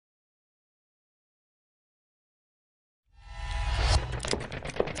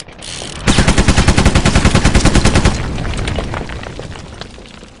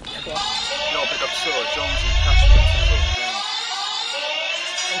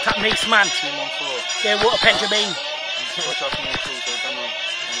Tap Mace man. Team on foot. Yeah, Water Benjamin. Watch out for more tools, though, don't know.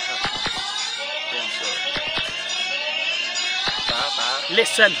 Go on, sir.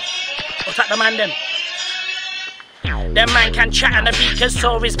 Listen, what's that the man then? Them man can chat and the beat cause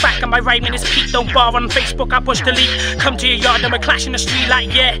saw his back and my rhyming is peak. Don't bar on Facebook, I push delete. Come to your yard and we clash in the street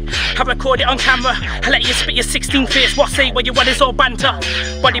like yeah. I record it on camera, I let you spit your 16 fierce. What say what you want is all banter.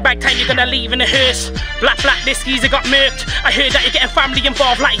 Body bag time you're gonna leave in the hearse. Black this geezer got murked. I heard that you're getting family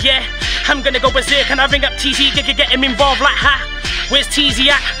involved like yeah. I'm gonna go berserk and I ring up TZ, get him involved like ha. Where's TZ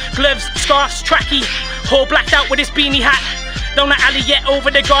at? Gloves, scarves, tracky. All blacked out with his beanie hat. Down the alley yet over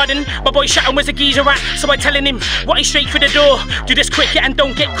the garden. My boy shouting where's the geezer at? So I telling him, what is straight through the door? Do this quick yeah, and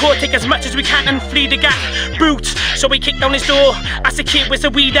don't get caught. Take as much as we can and flee the gap. Boots, so we kicked down his door. Asked the kid where's the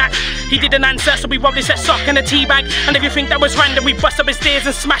weed at? He didn't answer, so we robbed his set sock and a tea bag. And if you think that was random, we bust up his stairs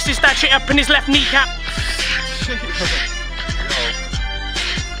and smashed his dad straight up in his left kneecap.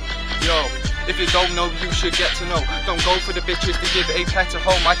 Yo, if you don't know, you should get to know. Don't go for the bitches to give a pet a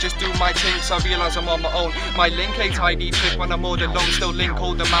home. I just do my thing, so I realise I'm on my own. My link ain't tidy trick when I'm all alone. Still link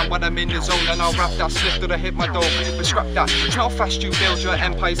older man when I'm in the zone. And I'll rap that slip till I hit my dome. But scrap that, it's not how fast you build your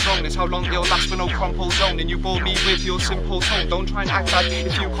empire's throne. It's how long it'll last with no crumple zone. And you bore me with your simple tone. Don't try and act like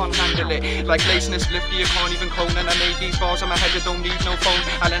if you can't handle it. Like laziness lifty, you can't even cone. And I made these bars on my head that don't need no phone.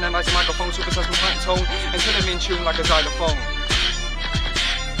 I'll analyze the microphone, supersize my plant tone until I'm in tune like a xylophone.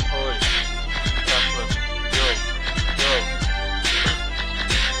 Oi.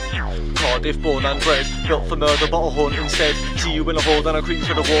 Cardiff born and bred, built for murder but a haunt instead. See you in a hole, then I creep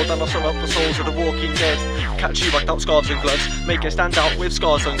for the wall, then I sum up the souls of the walking dead. Catch you whacked out scarves and bloods, make it stand out with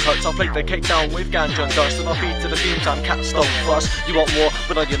scars and cuts. I'll flake the cake down with ganja and dust, and I'll feed to the fumes and cats don't fuss. You want more,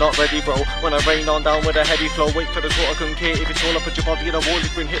 but are you not ready, bro? When I rain on down with a heavy flow, wait for the quarter, couldn't care if it's all up at your body. The wall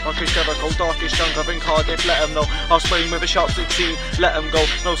has been hit like a Jericho, darkest jungle in Cardiff, let them know. I'll spray with a sharp 16, let them go.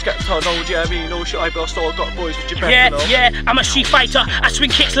 No skepta, no Jeremy, no shit, I've still got boys with your better know. Yeah, I'm a street fighter, I swing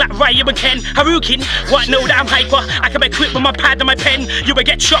kicks like Ryu and Ken. Harukin, what know that I'm hyper? I can be quick with my pad and my pen. You will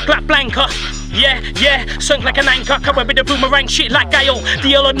get shocked like Blanca. Yeah, sunk like an anchor. Covered with the boomerang shit like Guile.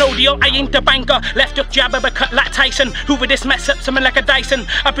 Deal or no deal, I ain't the banker. Left hook jab but cut like Tyson. Who with this mess up something like a Dyson?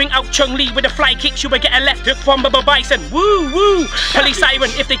 I bring out Chung Lee with a fly kick. You will get a left hook from Bubba Bison. Woo, police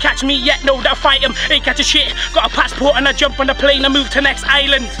siren. If they catch me yet, know that I fight them. Ain't catch a shit. Got a passport and I jump on the plane and move to next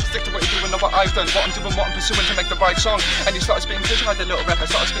island. Stick to what you're doing, know what I've done. What I'm doing, what I'm pursuing to make the right song. And you started spitting cause you had a little rep. I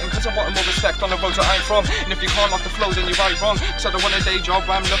started spitting cause I wanted more respect on the roads that I'm from. And if you can't lock the flow, then you're right wrong. Cause I don't want a day job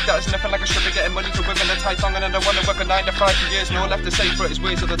where I'm looked at as nothing like a stripper getting money to women and tight thong. And I don't want to work a 9 to 5 for years. No left to say for it, it's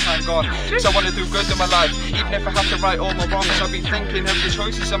ways of the time gone. So I want to do good in my life, even if I have to right all my wrongs. I've been thinking of the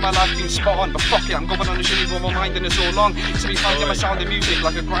choices in my life been spot on. But fuck it, I'm going on a journey with my mind and it's all long. So we finding my sound and music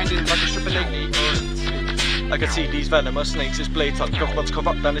like a grinding, like a stripper lately. I can see these venomous snakes, it's blatant. Government's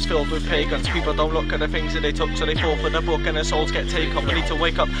corrupt and it's filled with pagans. People don't look at the things that they took, so they fall for the book and their souls get taken. We need to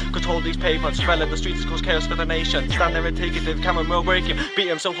wake up, control these pavements. Spell in the streets cause chaos for the nation. Stand there and take it, the camera will break him. Beat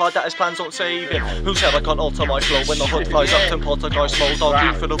him so hard that his plans don't save him. Who said I can't alter my flow? When the hood flies up, ten poltergeist mode.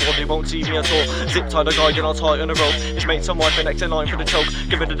 I'll do for the war, they won't see me at all. Zip tie the guy and I'll tie on the rope. His mates and wife and next in line for the choke.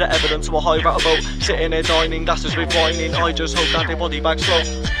 Giving it the evidence of a high rat boat. Sitting there dining, glasses with whining. I just hope that they body bag slow.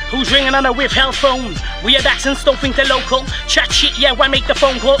 Who's ringing on a withheld phone? Weird accents don't think they're local. Chat shit, yeah, why make the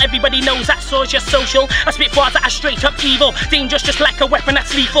phone call? Everybody knows that source just social. I spit bars that are straight up evil. Dangerous just like a weapon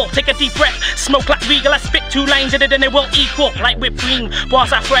that's lethal. Take a deep breath, smoke like Regal. I spit 2 lines and then it will equal. Like whipped cream,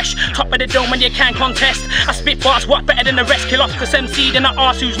 bars are fresh. Top of the dome and you can't contest. I spit bars what better than the rest. Kill off this MC then I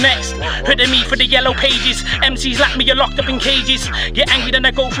ask who's next. Heard of me for the yellow pages. MCs like me, you're locked up in cages. Get angry then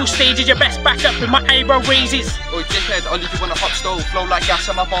I go through stages. Your best back up with my eyebrow raises. Oi dickhead, I'll leave you on a hot stove. Flow like gas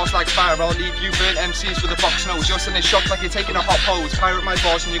and my bars like fire. I'll leave you burnt MCs with a box nose. You're sending shots like you're taking a hot pose. Pirate my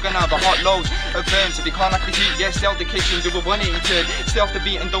bars and you're gonna have a hot load of burns. If you can't like the heat, yeah, stay out the kitchen, do a 180 turn. Stay off the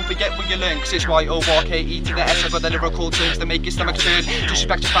beat and don't forget what you learn. Cause it's Y-O-R-K-E to the S. I've got the lyrical terms that make your stomach turn.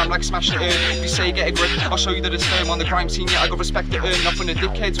 Disrespect your fam like smash the urn. If you say get a grip, I'll show you that it's firm. On the grime scene, yeah, I got respect to earn. Not from the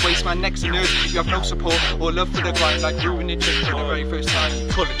dickheads, waste man, necks and nerds. You have no support or love for the grind, like ruining chick for the very first time.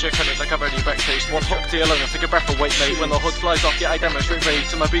 Call it chicken, it's like I've already breakfast. One hook to your lung and take a breath away, mate. When the hood flies off, yeah, I demonstrate rage.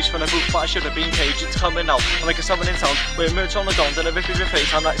 To my beast from the booth, but I should have been caged. It's coming out, I make a summoning sound. We're merch on the dons and a rip in your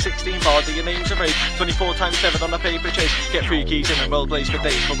face. I'm like 16 bars, your name's a raid. 24 times 7 on a paper chase. Get 3 keys in and roll blaze for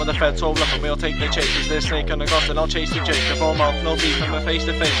days. But when the feds roll up and we'll take the chase. Is there a snake on the grass and I'll chase the Jake. The ball mouth, no beef, and we're face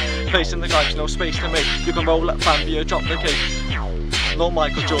to face. Placing the guys, no space to make. You can roll up fan, but you drop the cake. no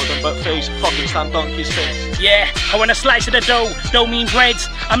Michael Jordan, but face fucking slam dunk his face. Yeah, I want a slice of the dough. Don't mean breads,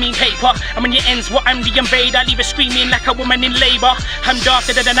 I mean paper. And when it ends, what I'm the invader. Leave her screaming like a woman in labour. I'm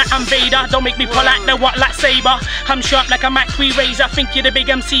darker than an invader. Don't make me pull out the what like saber. I'm sharp like a Mac 3 razor. Think you're the big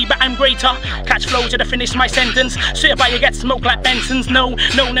MC, but I'm greater. Catch flow to finish my sentence. Swear by you get smoked like Benson's. No,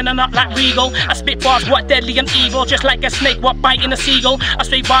 not like Regal. I spit bars what deadly and evil. Just like a snake what biting a seagull. I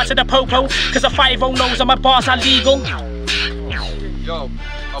straight bars to the popo. Cause a 5-0 knows and my bars are legal. Yo,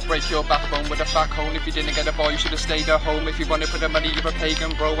 I'll break your backbone with a fat cone. If you didn't get a boy, you should have stayed at home. If you wanted for the money, you're a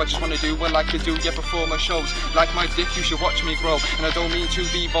pagan, bro. I just wanna do what I like to do, yeah, perform shows. Like my dick, you should watch me grow. And I don't mean to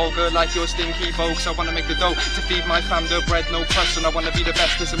be vulgar like your stinky folks. I wanna make the dough to feed my fam, the bread, no crust. And I wanna be the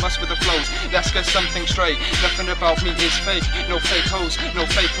best, there's a must with the flows. Let's get something straight, nothing about me is fake. No fake hoes, no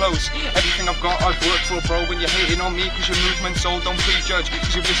fake clothes. Everything I've got, I've worked for, bro. When you're hating on me, cause your movement's old, don't prejudge.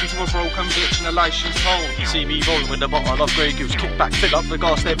 Cause you listen to a broken bitch and a lie she's told. See me rolling with a bottle of Grey Goose. Kick back, fill up the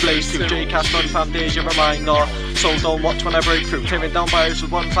gas, they blaze too. Cashman fam, days your reminder. So don't watch when I break through. Tearing down bars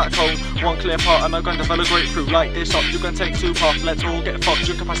with one fat cone, one clear part, and I'm going to develop grapefruit. Like this up, you can take 2 puff. Let's all get fucked.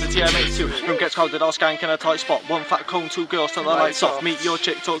 Your capacity I make 2. Room gets crowded, I'll skank in a tight spot. 1 fat cone, 2 girls, turn the lights off. Meet your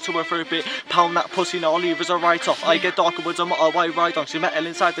chick, talk to her for a bit. Pound that pussy, now I'll leave as a write off. I get darker with a motto, I ride on. See metal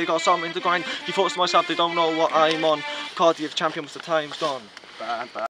inside, they got something to grind. You thought to myself, they don't know what I'm on. Cardiff champion was the time's gone. Bad.